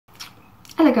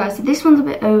Hello guys, so this one's a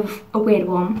bit of a weird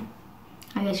one,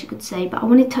 I guess you could say, but I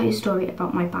want to tell you a story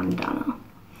about my bandana.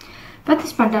 I've had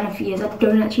this bandana for years. I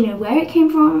don't actually know where it came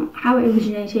from, how it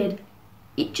originated.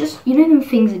 It just, you know them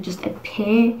things that just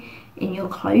appear in your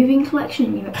clothing collection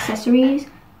and your accessories,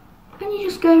 and you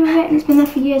just go with it, and it's been there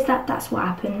for years. That's what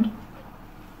happened.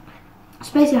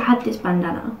 So basically I had this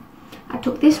bandana. I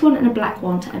took this one and a black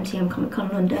one to MCM Comic Con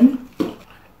London.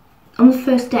 On the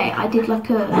first day I did like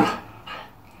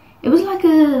it was like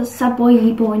a sad boy,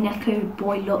 e-boy, neko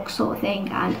boy look sort of thing,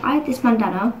 and I had this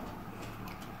bandana.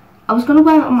 I was going to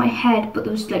wear it on my head, but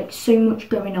there was like so much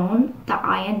going on that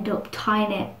I ended up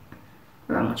tying it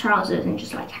around my trousers and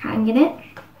just like hanging it.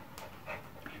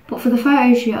 But for the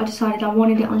photo shoot I decided I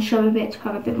wanted it on show a bit to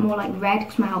have a bit more like red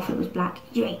because my outfit was black.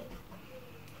 Why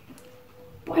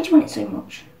do you want it so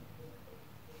much?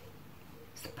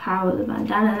 It's the power of the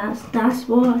bandana, that's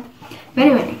why. But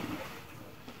anyway,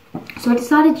 so I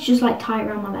decided to just like tie it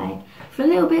around my leg for a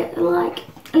little bit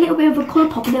of a colour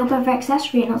pop, a little bit of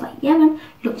accessory, and I was like, yeah man,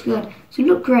 looks good. So it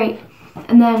looked great.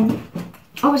 And then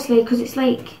obviously because it's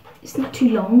like, it's not too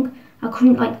long, I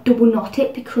couldn't like double knot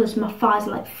it because my thighs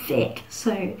are like thick.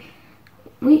 So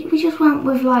we just went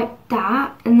with like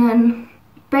that, and then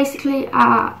basically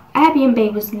our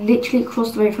Airbnb was literally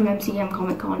across the road from MCM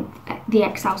Comic Con at the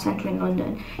XL Centre in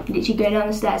London. You literally go down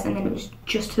the stairs and then it was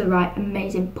just to the right.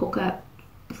 Amazing pucker,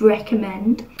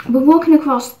 recommend. We're walking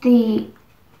across the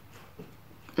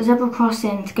zebra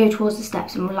crossing to go towards the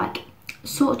steps, and we're like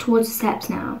sort of towards the steps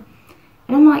now,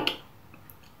 and I'm like,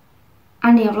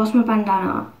 Andy, I've lost my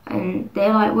bandana. And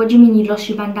they're like, what do you mean you lost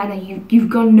your bandana? You've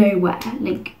gone nowhere,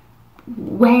 like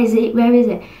where is it?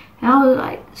 And I was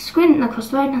like squinting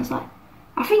across the road, and I was like,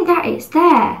 I think that it's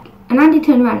there. And Andy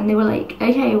turned around and they were like,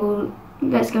 okay, well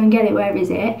let's go and get it, where is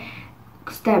it?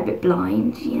 Because they're a bit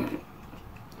blind, you know.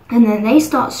 And then they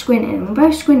start squinting, and we're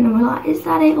both squinting, and we're like, is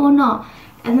that it or not?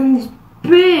 And then this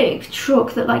big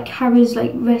truck that like carries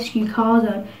like rescue cars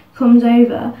on comes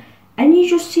over, and you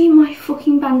just see my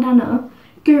fucking bandana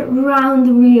go round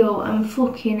the wheel and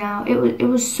fucking out. It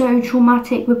was so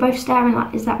traumatic. We're both staring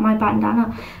like, is that my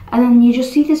bandana? And then you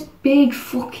just see this big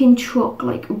fucking truck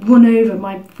like run over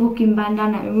my fucking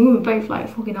bandana, and we were both like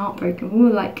fucking heartbroken. We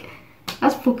were like,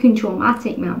 that's fucking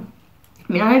traumatic, man.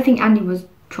 I mean, I don't think Andy was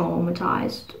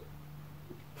traumatized.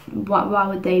 Why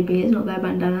would they be? It's not their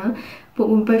bandana. But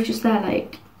we were both just there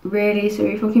like, really? So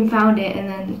we fucking found it, and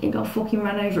then it got fucking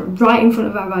ran over right in front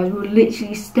of our eyes. We were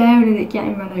literally staring at it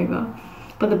getting run over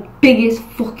by the biggest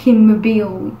fucking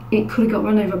mobile it could have got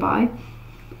run over by.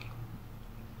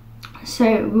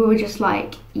 So we were just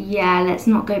like, yeah, let's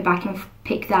not go back and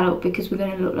pick that up, because we're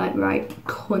going to look like right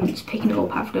cunts picking it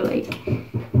up after like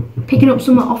picking up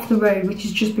somewhere off the road which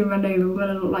has just been run over. We're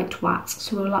going to look like twats.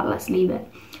 So we were like, let's leave it.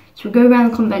 So we go around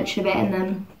the convention a bit, and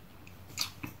then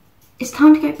it's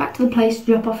time to go back to the place to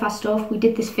drop off our stuff. We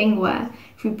did this thing where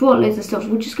if we brought loads of stuff,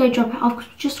 we'll just go drop it off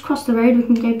just across the road. We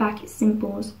can go back, it's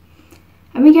simples.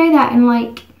 And we go there, and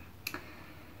like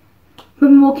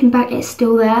when we're walking back, it's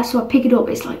still there. So I pick it up,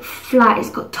 it's like flat,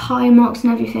 it's got tire marks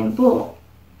and everything, but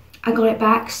I got it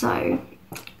back, so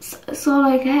it's all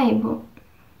okay. But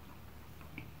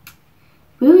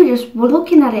we're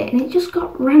looking at it, and it just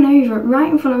got ran over right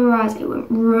in front of our eyes. It went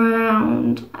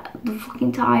round the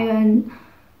fucking tire, and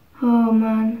oh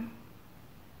man,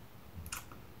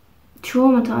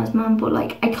 traumatized, man. But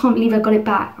like, I can't believe I got it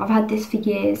back. I've had this for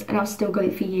years, and I've still got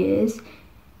it for years.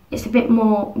 It's a bit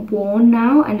more worn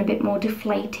now and a bit more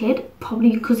deflated,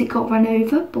 probably because it got run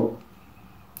over, but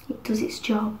it does its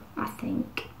job, I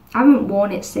think. I haven't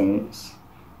worn it since.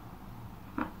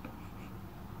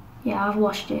 Yeah, I've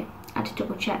washed it. I had to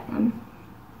double check them.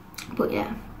 But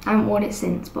yeah, I haven't worn it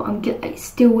since, but I'm good. It's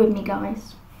still with me,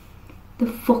 guys. The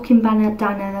fucking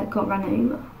bandana that got run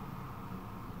over.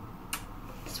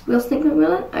 It's Weal I'm,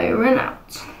 over and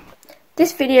out.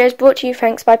 This video is brought to you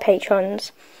thanks by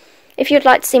patrons. If you'd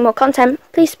like to see more content,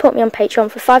 please support me on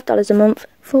Patreon for $5 a month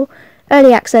for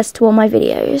early access to all my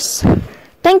videos.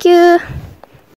 Thank you!